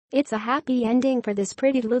It's a happy ending for this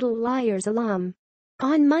Pretty Little Liars alum.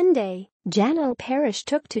 On Monday, Janel Parrish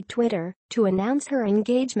took to Twitter to announce her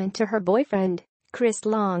engagement to her boyfriend, Chris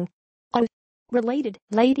Long. Related,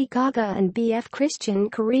 Lady Gaga and BF Christian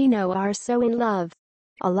Carino are so in love.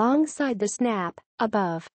 Alongside the snap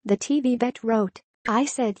above, the TV vet wrote, "I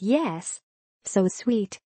said yes. So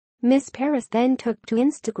sweet." Miss Parrish then took to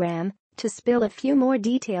Instagram to spill a few more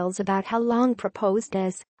details about how Long proposed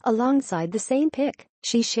as, alongside the same pic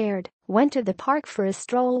she shared, went to the park for a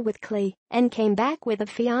stroll with Klee and came back with a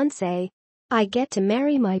fiancé. "I get to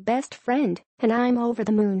marry my best friend, and I'm over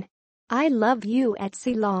the moon. I love you at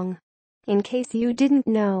sea Long." In case you didn't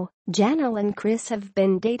know, Janel and Chris have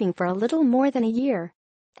been dating for a little more than a year.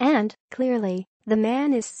 And, clearly, the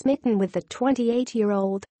man is smitten with the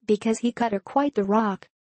 28-year-old because he cut her quite the rock.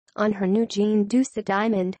 On her new Jean Dousset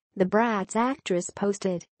diamond, the Bratz actress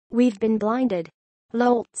posted, "We've been blinded.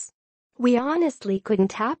 LOLz. We honestly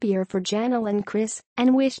couldn't happier for Janel and Chris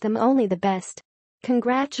and wish them only the best.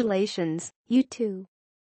 Congratulations, you two."